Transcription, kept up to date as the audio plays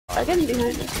I get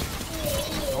behind you.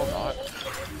 No, I'm not.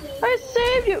 I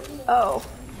saved you! Oh.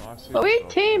 No, But we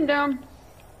teamed him.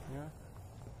 Yeah.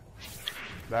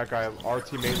 That guy, our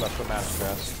teammate left the match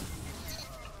fast.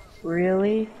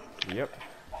 Really? Yep.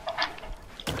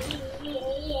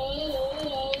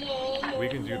 We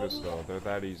can do this though, they're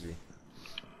that easy.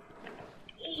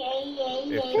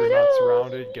 If you're not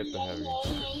surrounded, get the heavy.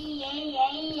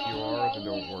 If you are, then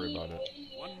don't worry about it.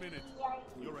 1 minute.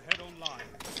 You're ahead online.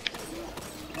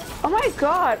 Oh my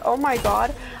god, oh my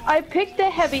god. I picked the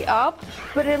heavy up,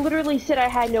 but it literally said I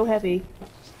had no heavy.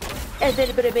 And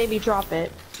then but it made me drop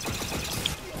it.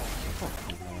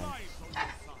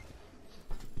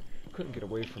 Couldn't get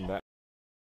away from that.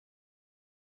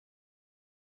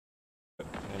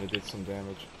 And it did some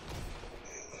damage.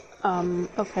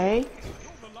 Okay.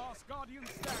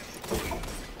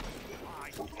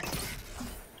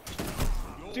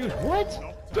 Dude, what?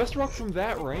 Dust rock from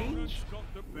that range?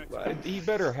 He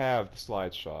better have the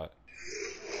slide shot.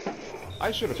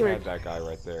 I should have had that guy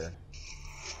right there.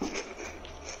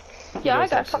 Yeah, I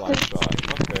got fucking slide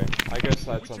shot. Okay, I guess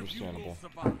that's understandable.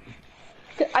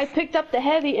 I picked up the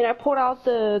heavy and I pulled out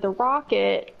the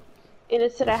rocket and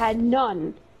it said I had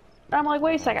none. And I'm like,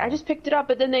 wait a second, I just picked it up,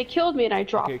 but then they killed me and I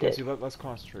dropped it. Okay, let's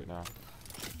concentrate now.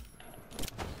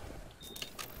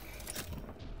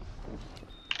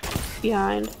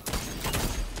 Behind.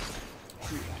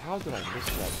 Dude, how did I miss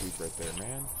that dude right there,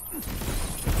 man?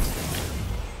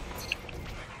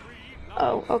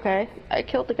 Oh, okay. I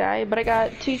killed the guy, but I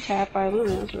got 2-tapped by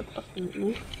Lunas.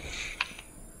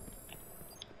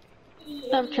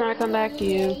 I'm trying to come back to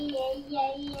you.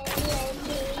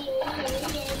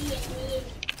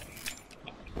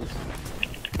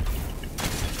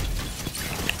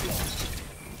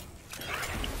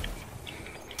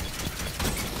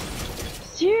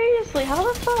 Seriously,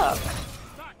 how the fuck?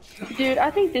 Dude, I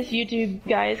think this YouTube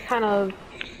guy is kind of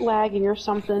lagging or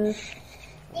something.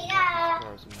 Yeah.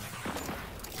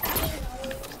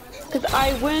 Because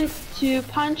I went to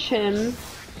punch him. 1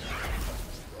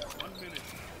 minute.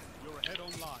 You're ahead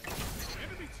online.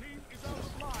 Enemy team is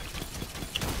online.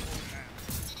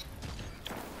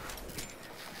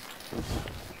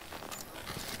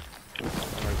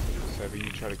 Alright, Sebby,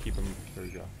 you try to keep him. There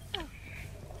you go.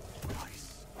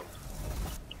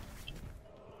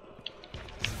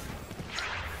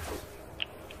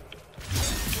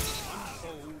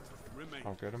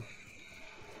 I'll get him.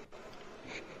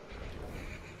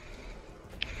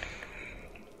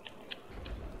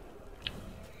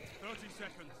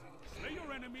 Slay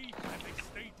your enemy and they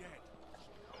stay dead.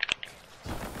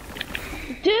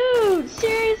 Dude,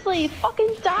 seriously,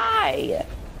 fucking die!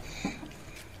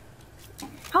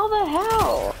 How the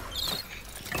hell?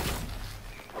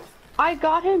 I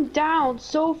got him down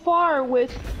so far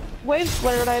with Wave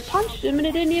Flare and I punched him and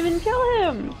it didn't even kill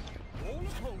him!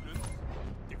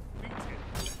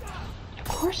 Of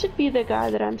course it'd be the guy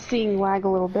that I'm seeing lag a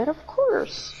little bit, of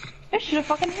course. I should have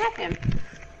fucking had him.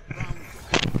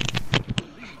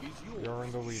 You're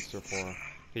in the lead so far.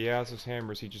 If he has his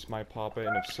hammers, he just might pop it,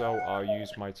 and if so, I'll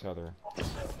use my tether. I think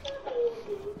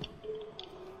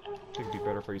it'd be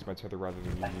better if I use my tether rather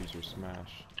than you use your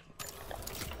smash.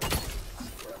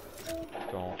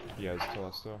 Don't. He has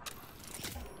Telesto.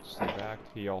 Stay back.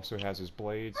 He also has his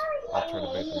blades. I'll try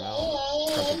to bait them out.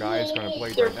 Got the guy who's gonna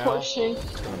blade right now.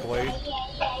 He's gonna blade.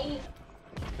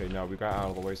 Okay, no, we got out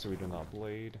of the way so we do not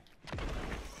blade.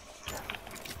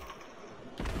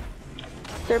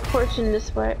 They're pushing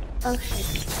this way. Oh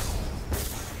shit.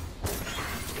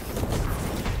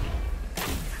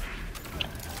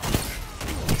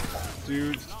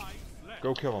 Dude,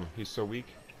 go kill him. He's so weak.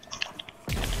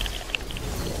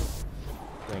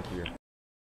 Thank you.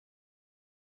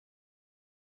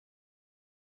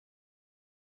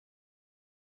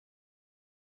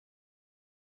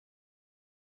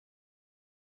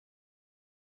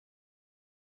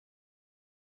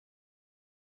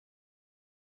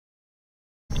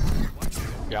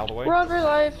 Get out of the way. Run for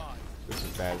life. This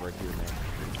is bad right here, man.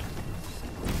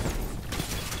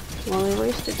 Well, we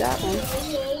wasted that one.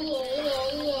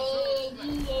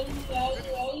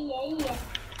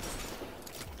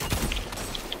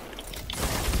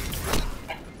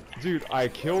 Dude, I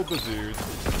killed the dude.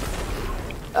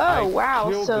 Oh, wow,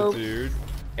 killed so... the dude,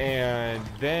 and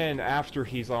then after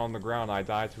he's on the ground, I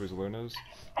died to his Lunas,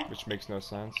 which makes no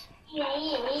sense.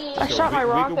 I shot my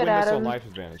rocket at him. We can win this on life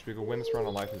advantage. We can win this round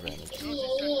on life advantage.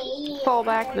 Fall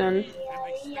back then.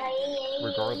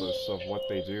 Regardless of what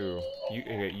they do.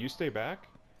 You stay back?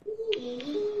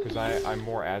 Because I'm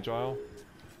more agile.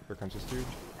 Here comes this dude.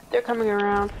 They're coming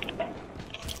around.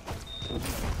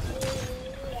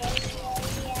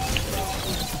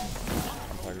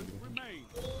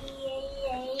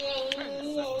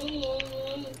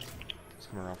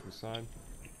 backside.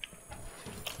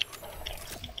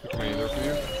 Come in there for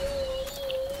you.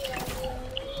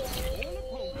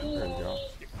 There you go.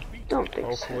 Don't think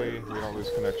Hopefully we don't lose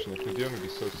connection. If we do, I'm gonna be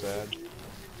so sad.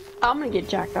 I'm gonna get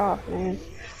jacked off, man.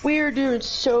 We are doing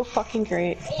so fucking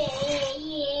great.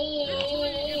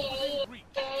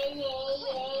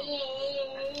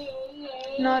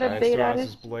 Not a Guy bait still at has it.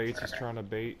 his blades. He's trying to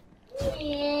bait.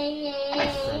 He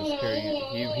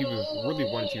really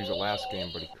wanted to use it last game,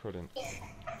 but he couldn't.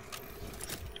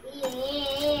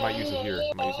 Might use it here.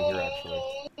 Might use it here actually.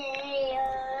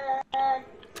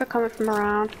 They're coming from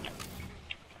around.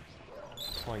 I'm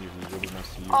telling you, he really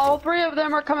wants to use All it. 3 of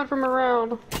them are coming from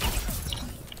around.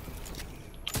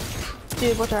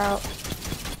 Dude, watch out.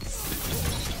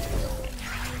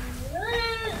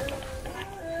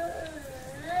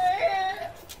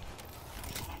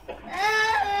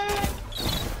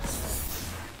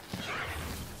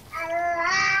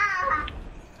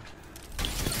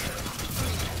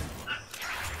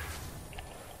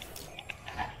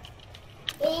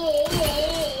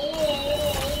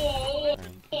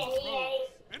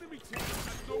 Enemy team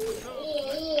has no reserve.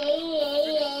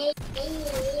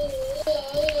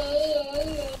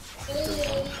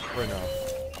 Right now.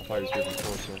 I thought he was getting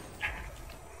closer.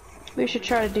 We should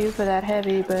try to do for that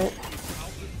heavy, but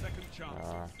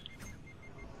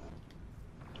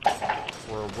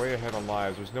We're way ahead on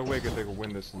lives. There's no way they could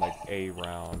win this in like a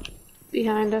round.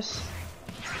 behind us.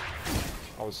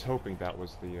 I was hoping that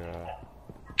was the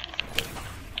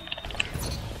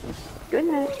Good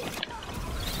night.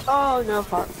 Oh no,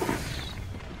 fuck.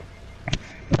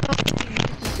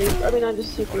 I mean, I'm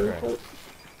just super. Okay.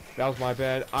 That was my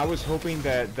bad. I was hoping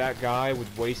that that guy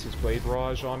would waste his blade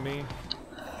barrage on me,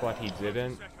 but he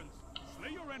didn't.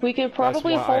 We can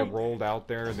probably That's why hold. I rolled out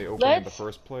there in the opening in the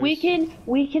first place. We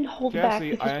can hold back.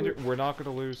 Cassie, Because we're not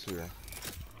gonna lose here.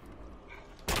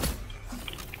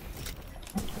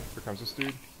 Here comes this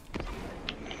dude.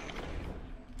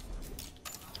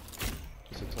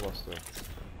 It's a Telesto.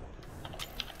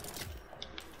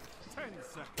 10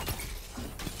 seconds.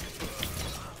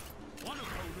 One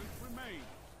opponent remains.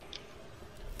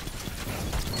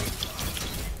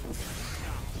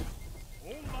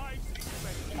 All lives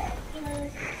expected.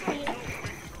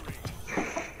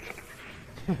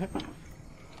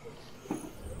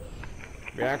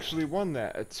 We actually won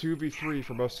that, a 2v3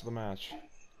 for most of the match.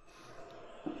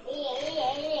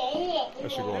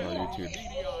 That should go on our YouTube.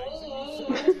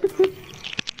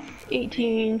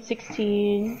 18,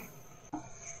 16.